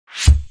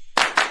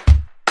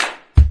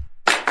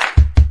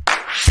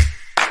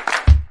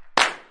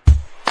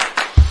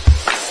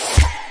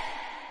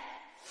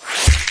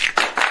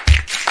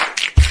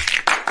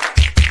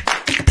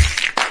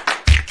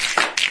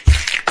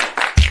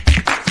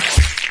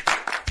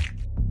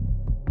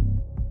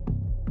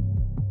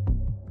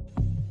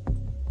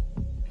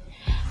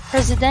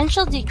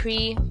Presidential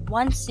Decree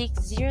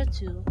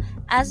 1602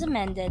 as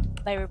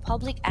amended by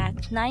Republic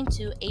Act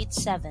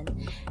 9287,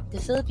 the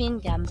Philippine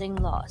Gambling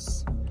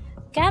Laws.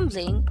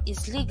 Gambling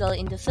is legal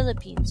in the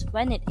Philippines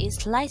when it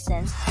is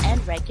licensed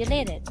and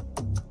regulated.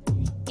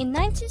 In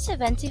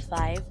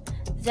 1975,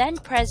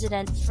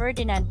 then-President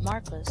Ferdinand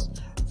Marcos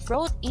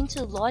wrote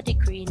into Law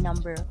Decree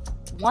number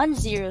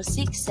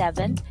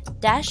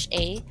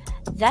 1067-A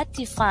that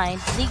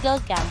defined legal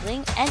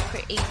gambling and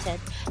created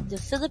the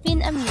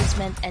Philippine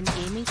Amusement and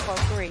Gaming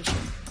Corporation,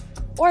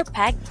 or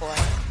PAGCOR,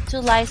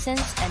 to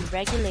license and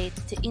regulate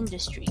the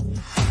industry.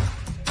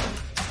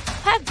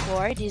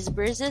 PAGCOR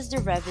disburses the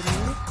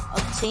revenue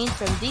obtained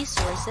from these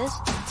sources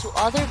to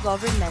other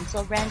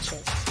governmental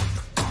branches.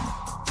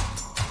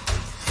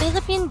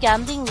 Philippine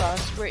gambling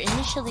laws were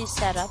initially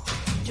set up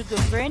to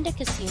govern the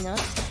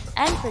casinos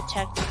and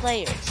protect the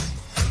players.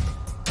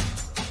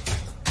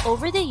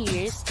 Over the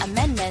years,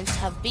 amendments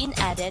have been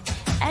added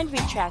and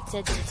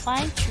retracted to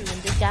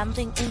fine-tune the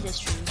gambling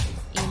industry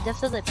in the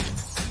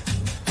Philippines.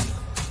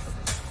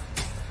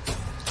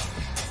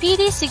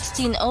 PD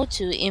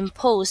 1602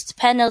 imposed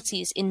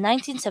penalties in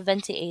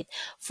 1978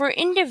 for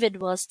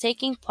individuals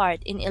taking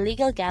part in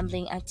illegal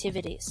gambling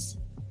activities.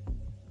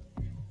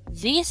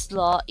 This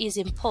law is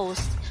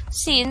imposed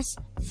since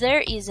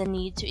there is a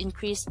need to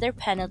increase their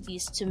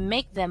penalties to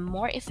make them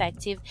more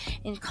effective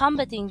in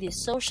combating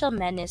this social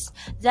menace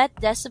that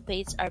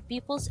dissipates our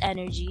people's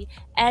energy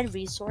and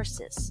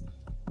resources.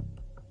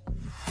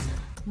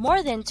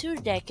 More than 2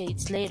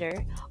 decades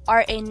later,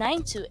 RA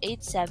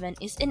 9287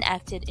 is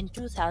enacted in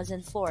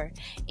 2004,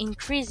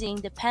 increasing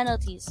the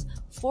penalties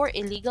for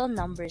illegal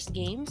numbers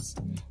games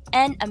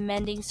and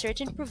amending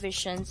certain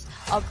provisions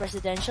of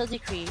Presidential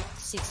Decree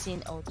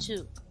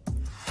 1602.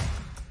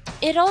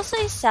 It also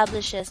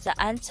establishes the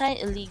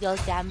Anti-Illegal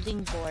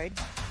Gambling Board,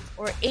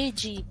 or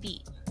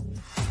AGB.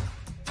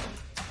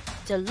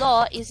 The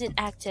law is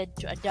enacted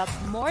to adopt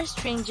more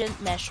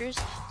stringent measures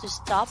to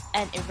stop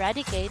and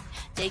eradicate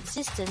the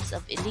existence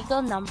of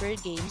illegal number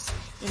games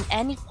in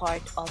any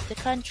part of the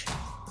country.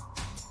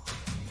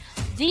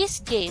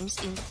 These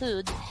games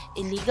include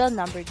illegal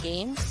number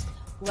games,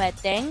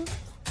 weteng,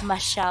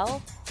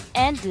 masyaw,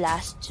 and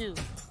last two.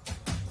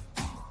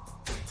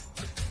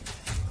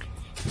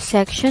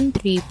 Section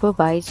 3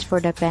 provides for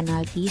the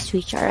penalties,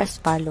 which are as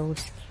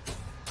follows.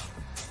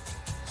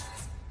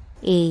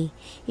 A.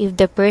 If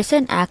the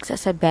person acts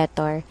as a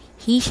bettor,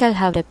 he shall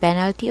have the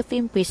penalty of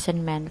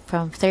imprisonment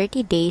from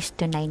 30 days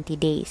to 90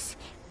 days.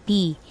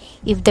 B.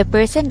 If the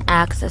person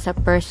acts as a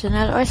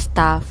personnel or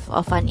staff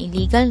of an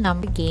illegal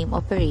number game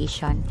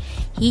operation,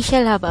 he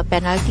shall have a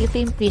penalty of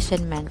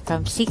imprisonment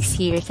from 6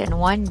 years and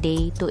 1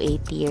 day to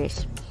 8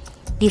 years.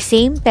 The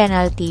same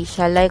penalty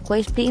shall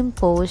likewise be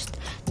imposed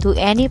to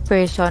any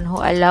person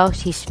who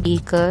allows his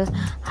vehicle,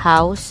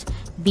 house,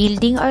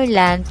 building, or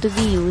land to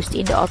be used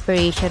in the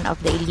operation of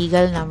the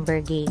illegal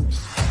number games.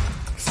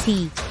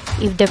 C.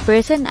 If the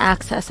person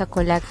acts as a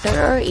collector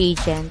or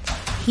agent,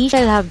 he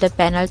shall have the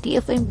penalty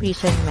of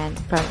imprisonment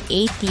from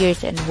 8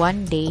 years and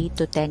 1 day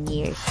to 10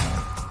 years.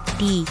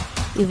 D.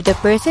 If the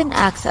person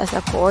acts as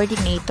a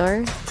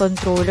coordinator,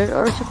 controller,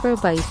 or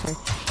supervisor,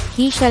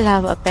 he shall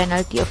have a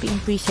penalty of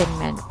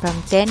imprisonment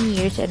from 10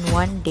 years and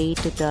 1 day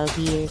to 12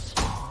 years.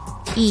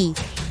 E.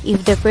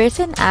 If the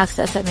person acts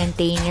as a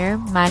maintainer,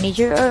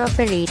 manager, or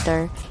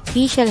operator,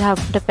 he shall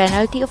have the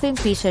penalty of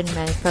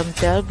imprisonment from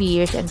 12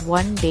 years and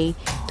 1 day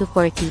to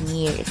 14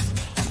 years.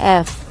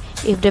 F.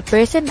 If the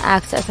person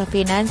acts as a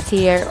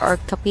financier or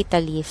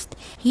capitalist,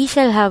 he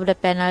shall have the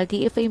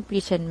penalty of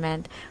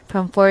imprisonment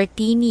from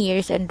 14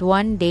 years and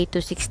 1 day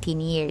to 16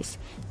 years.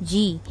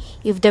 G.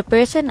 If the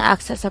person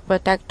acts as a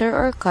protector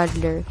or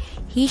cuddler,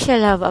 he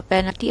shall have a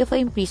penalty of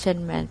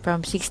imprisonment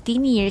from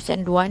 16 years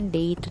and 1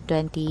 day to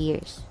 20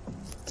 years.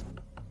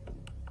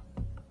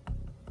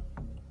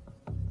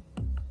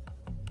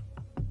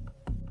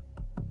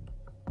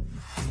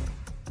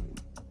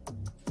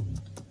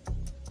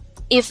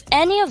 If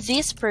any of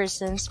these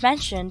persons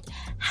mentioned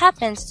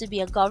happens to be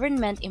a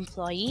government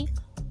employee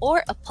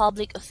or a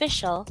public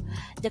official,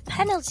 the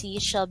penalty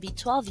shall be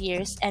 12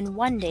 years and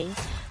 1 day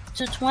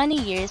to 20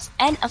 years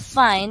and a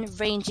fine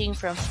ranging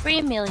from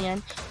 3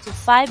 million to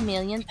 5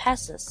 million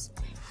pesos,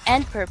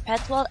 and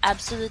perpetual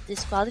absolute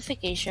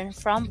disqualification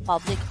from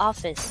public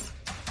office.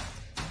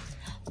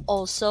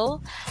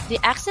 Also, the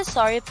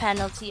accessory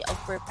penalty of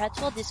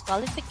perpetual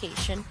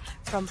disqualification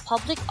from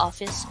public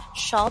office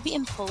shall be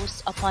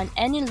imposed upon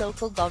any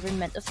local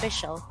government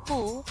official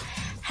who,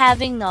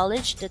 having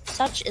knowledge that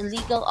such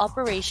illegal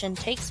operation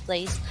takes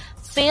place,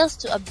 fails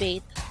to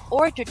abate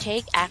or to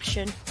take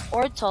action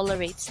or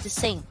tolerates the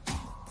same.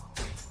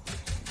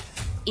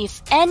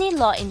 If any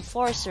law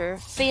enforcer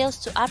fails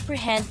to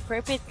apprehend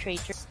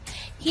perpetrators,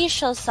 he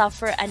shall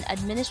suffer an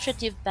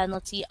administrative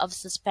penalty of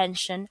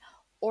suspension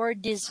or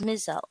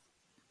dismissal.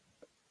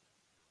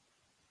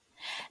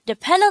 The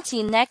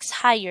penalty next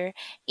higher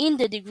in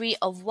the degree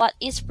of what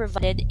is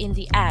provided in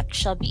the Act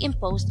shall be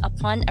imposed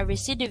upon a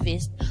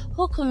recidivist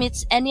who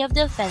commits any of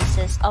the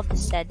offenses of the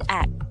said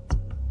Act.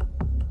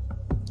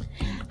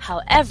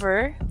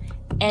 However,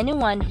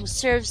 Anyone who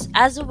serves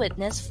as a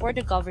witness for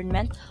the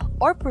government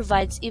or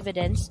provides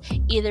evidence,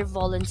 either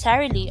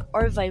voluntarily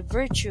or by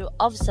virtue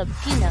of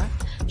subpoena,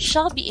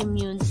 shall be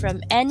immune from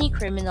any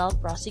criminal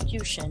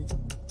prosecution.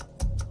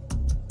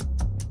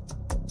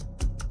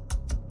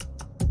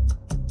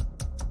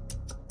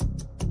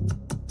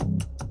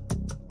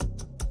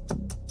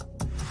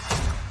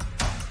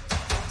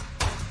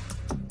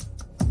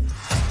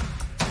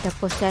 The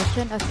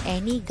possession of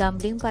any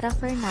gambling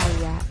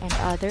paraphernalia and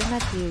other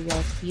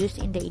materials used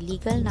in the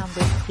illegal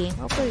numbers game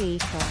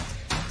operation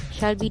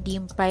shall be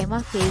deemed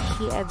prima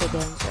facie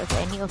evidence of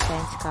any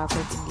offense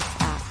covered in this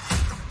act.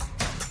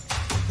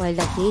 While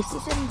the case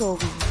is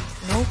ongoing,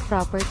 no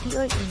property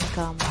or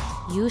income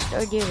used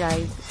or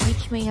derived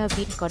which may have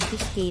been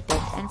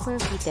confiscated and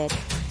forfeited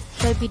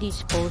shall be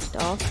disposed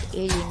of,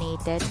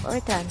 alienated, or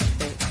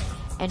transferred,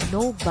 and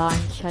no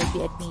bond shall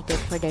be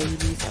admitted for the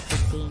release of the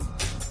same.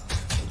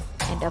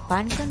 And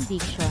upon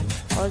conviction,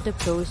 all the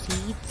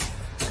proceeds,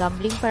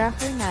 gambling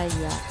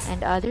paraphernalia,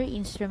 and other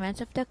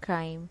instruments of the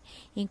crime,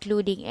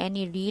 including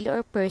any real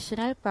or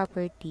personal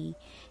property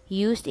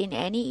used in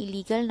any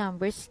illegal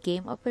numbers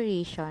game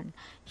operation,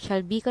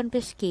 shall be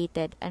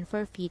confiscated and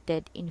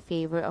forfeited in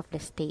favor of the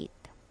state.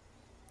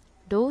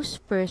 Those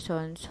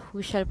persons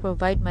who shall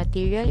provide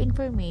material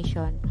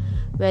information,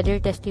 whether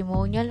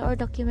testimonial or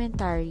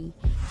documentary,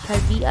 shall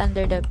be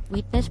under the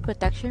Witness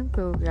Protection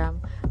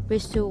Program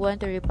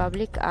pursuant to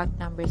Republic Act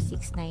No.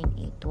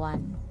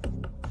 6981.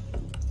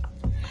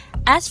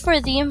 As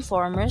for the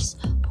informers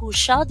who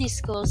shall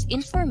disclose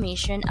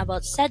information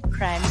about said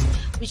crimes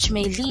which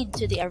may lead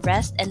to the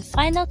arrest and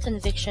final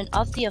conviction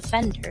of the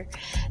offender,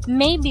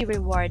 may be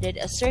rewarded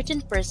a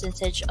certain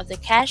percentage of the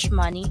cash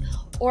money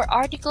or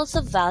articles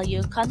of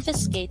value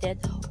confiscated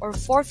or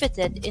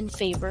forfeited in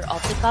favor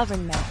of the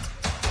government.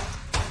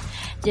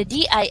 The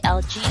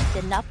DILG, the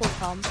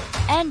NAPOCOM,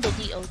 and the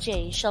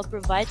DOJ shall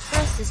provide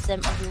for a system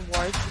of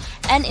rewards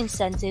and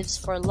incentives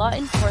for law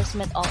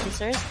enforcement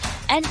officers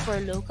and for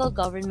local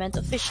government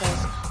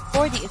officials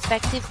for the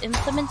effective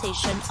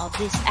implementation of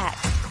this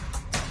act.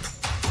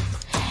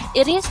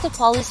 It is the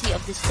policy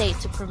of the state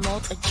to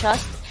promote a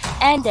just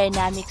and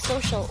dynamic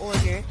social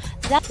order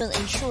that will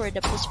ensure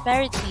the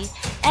prosperity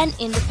and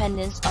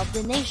independence of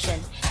the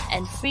nation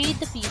and free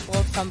the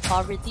people from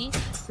poverty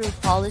through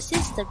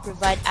policies that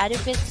provide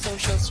adequate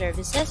social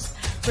services,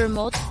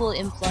 promote full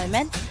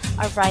employment,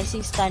 a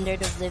rising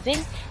standard of living,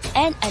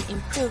 and an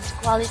improved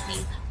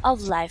quality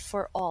of life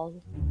for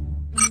all.